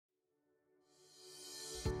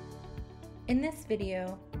In this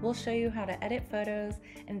video, we'll show you how to edit photos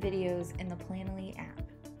and videos in the Planoly app.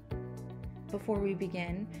 Before we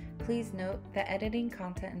begin, please note that editing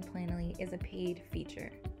content in Planoly is a paid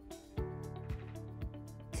feature.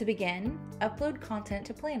 To begin, upload content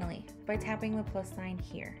to Planoly by tapping the plus sign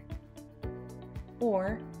here.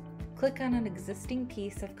 Or, click on an existing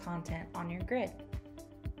piece of content on your grid.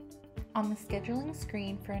 On the scheduling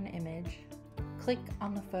screen for an image, click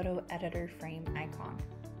on the photo editor frame icon.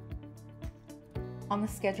 On the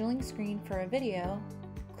scheduling screen for a video,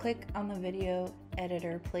 click on the video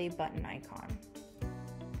editor play button icon.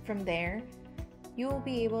 From there, you will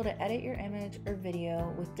be able to edit your image or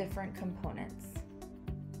video with different components,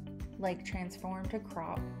 like transform to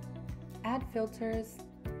crop, add filters,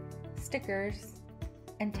 stickers,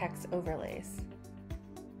 and text overlays.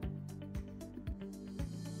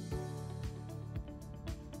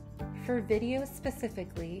 For videos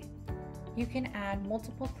specifically, you can add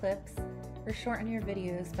multiple clips or shorten your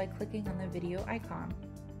videos by clicking on the video icon.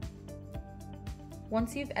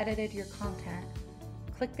 Once you've edited your content,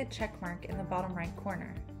 click the check mark in the bottom right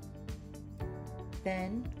corner.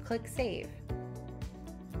 Then click Save.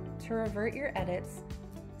 To revert your edits,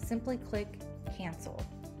 simply click Cancel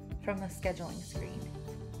from the scheduling screen.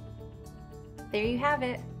 There you have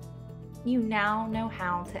it! You now know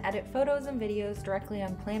how to edit photos and videos directly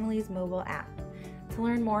on Planoly's mobile app. To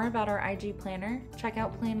learn more about our IG Planner, check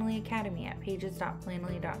out Planoly Academy at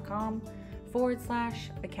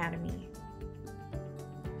pages.planoly.com/academy.